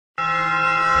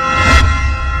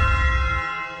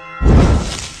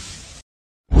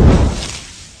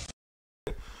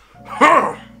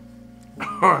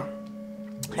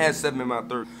had something in my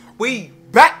throat. We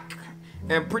back,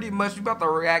 and pretty much we about to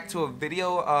react to a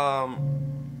video.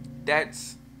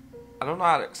 That's, I don't know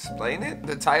how to explain it.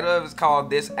 The title of it is called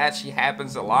 "This Actually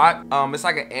Happens a Lot." It's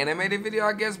like an animated video,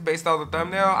 I guess, based on the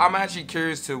thumbnail. I'm actually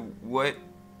curious to what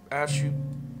actually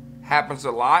happens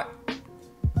a lot.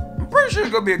 I'm pretty sure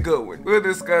it's gonna be a good one. We'll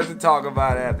discuss and talk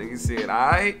about it after you see it.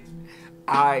 Alright?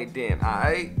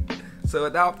 Alright. So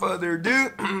without further ado,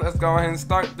 let's go ahead and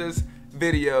start this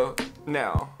video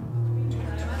now.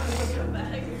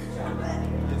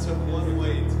 It's a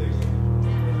one-way ticket.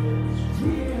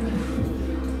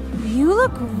 You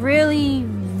look really,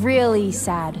 really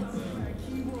sad.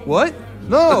 What?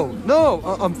 No,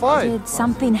 I'm fine. Did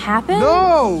something happen?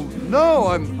 No,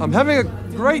 I'm having a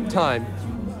great time.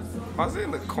 I was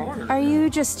in the corner. Are you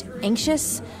just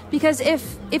anxious? Because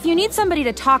if you need somebody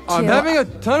to talk to... I'm having a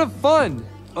ton of fun.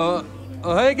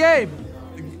 Hey, Gabe.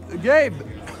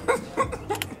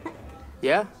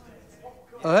 Yeah?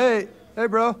 Hey,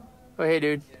 bro. Oh, hey,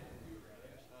 dude.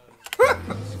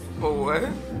 Oh, what?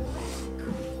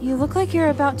 You look like you're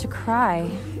about to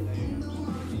cry.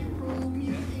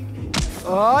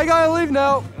 I gotta leave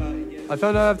now. I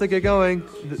found out I have to get going.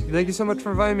 Thank you so much for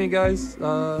inviting me, guys. You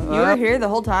were here the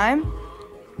whole time?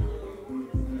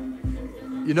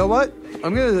 You know what?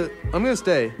 I'm gonna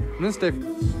stay. I'm gonna stay.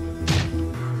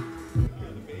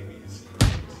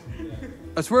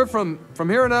 I swear from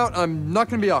here on out, I'm not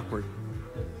gonna be awkward.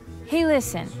 Hey,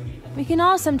 listen. We can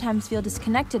all sometimes feel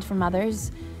disconnected from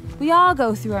others. We all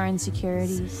go through our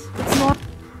insecurities. It's more...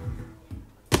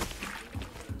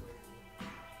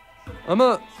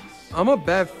 I'm a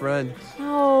bad friend.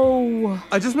 Oh.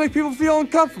 I just make people feel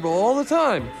uncomfortable all the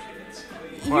time.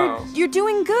 Wow. You're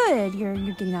doing good. You're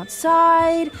getting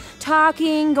outside,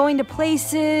 talking, going to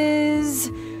places.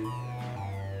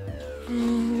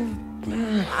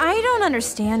 I don't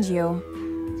understand you.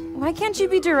 Why can't you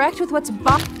be direct with what's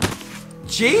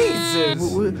Jesus!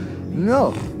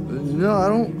 No, I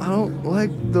don't like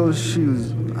those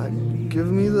shoes. Give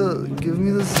me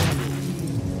this.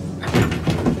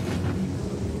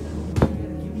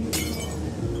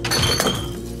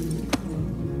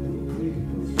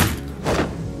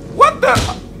 What the?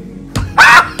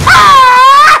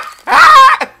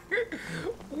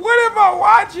 What am I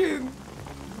watching?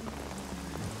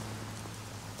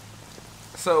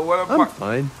 So what am I'm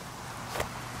fine.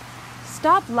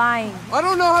 Stop lying. I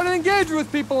don't know how to engage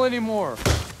with people anymore.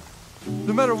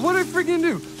 No matter what I freaking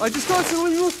do, I just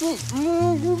constantly and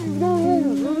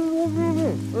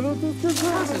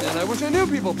I wish I knew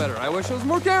people better. I wish I was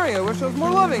more caring. I wish I was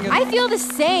more loving. I feel the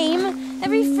same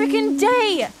every freaking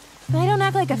day. But I don't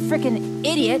act like a freaking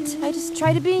idiot. I just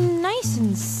try to be nice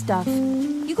and stuff.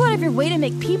 You go out of your way to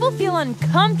make people feel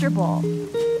uncomfortable.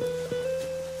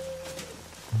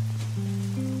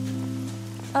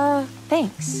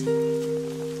 Thanks.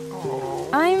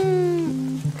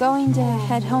 I'm going to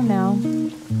head home now.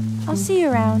 I'll see you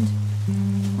around.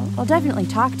 I'll definitely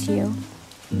talk to you.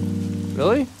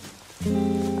 Really?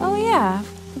 Oh yeah,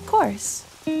 of course.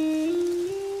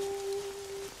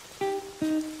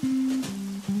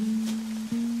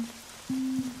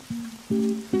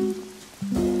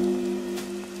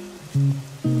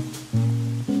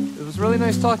 It was really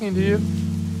nice talking to you.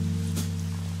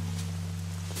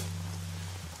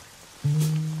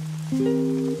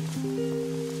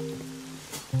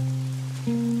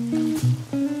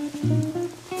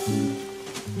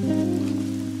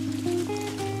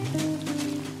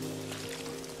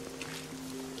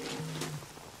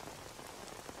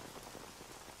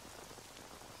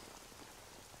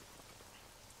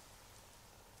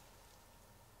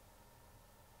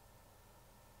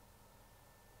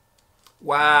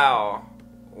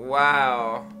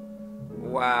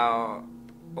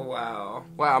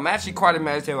 Wow, I'm actually quite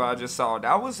amazed at what I just saw.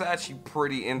 That was actually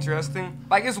pretty interesting.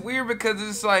 Like, it's weird because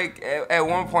it's like, at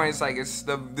one point, it's like, it's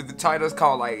the title's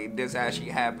called, like, This Actually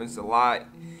Happens a Lot.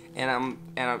 And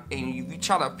you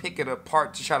try to pick it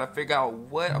apart to try to figure out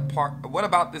what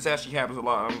about this actually happens a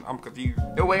lot. I'm confused.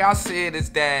 The way I see it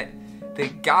is that the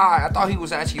guy, I thought he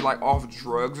was actually, like, off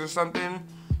drugs or something.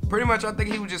 Pretty much, I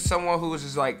think he was just someone who was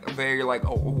just like a very like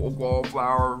a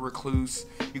wallflower recluse.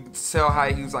 You could tell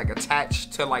how he was like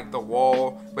attached to like the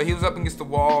wall, but he was up against the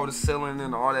wall, the ceiling,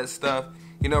 and all that stuff.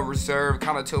 You know, reserved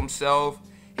kind of to himself.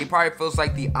 He probably feels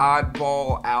like the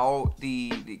oddball out,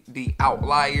 the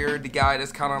outlier, the guy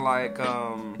that's kind of like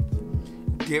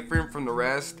different from the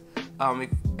rest. And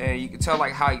you can tell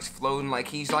like how he's floating, like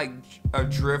he's like a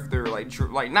drifter,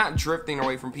 like not drifting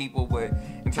away from people, but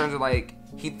in terms of like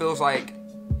he feels like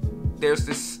there's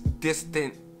this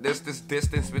distant there's this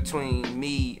distance between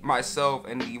me, myself,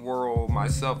 and the world,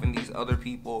 myself and these other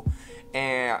people.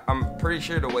 And I'm pretty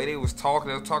sure the way they was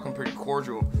talking pretty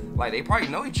cordial. Like, they probably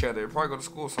know each other. They probably go to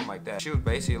school or something like that. She was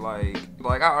basically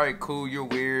like, all right, cool, you're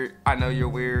weird. I know you're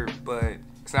weird, but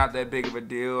it's not that big of a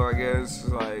deal, I guess.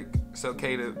 Like, it's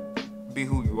okay to be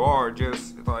who you are.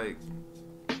 Just, like,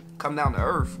 come down to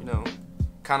earth, you know.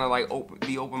 Kind of, like,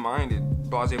 be open-minded.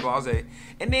 Blase, blase.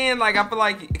 And then, like, I feel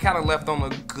like it kind of left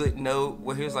on a good note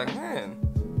where he was like, man,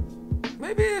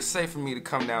 maybe it's safe for me to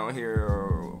come down here,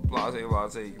 or blase,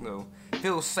 blase, you know.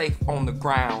 Feel safe on the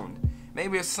ground.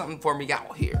 Maybe it's something for me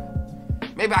out here.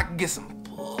 Maybe I can get some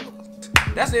blood.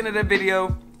 That's the end of the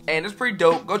video, and it's pretty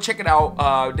dope. Go check it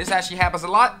out. This actually happens a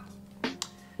lot.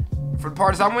 For the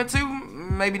parties I went to,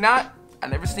 maybe not. I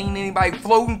never seen anybody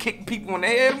floating, kick people in the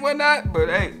head and whatnot, but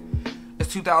hey,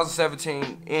 it's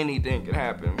 2017. Anything can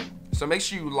happen. So make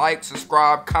sure you like,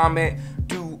 subscribe, comment,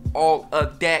 do all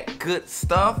of that good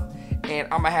stuff. And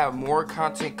I'm gonna have more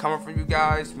content coming for you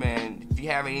guys, man. If you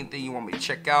have anything you want me to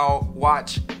check out,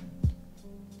 watch,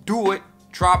 do it,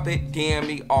 drop it, DM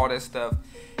me, all that stuff.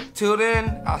 Till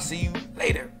then, I'll see you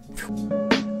later.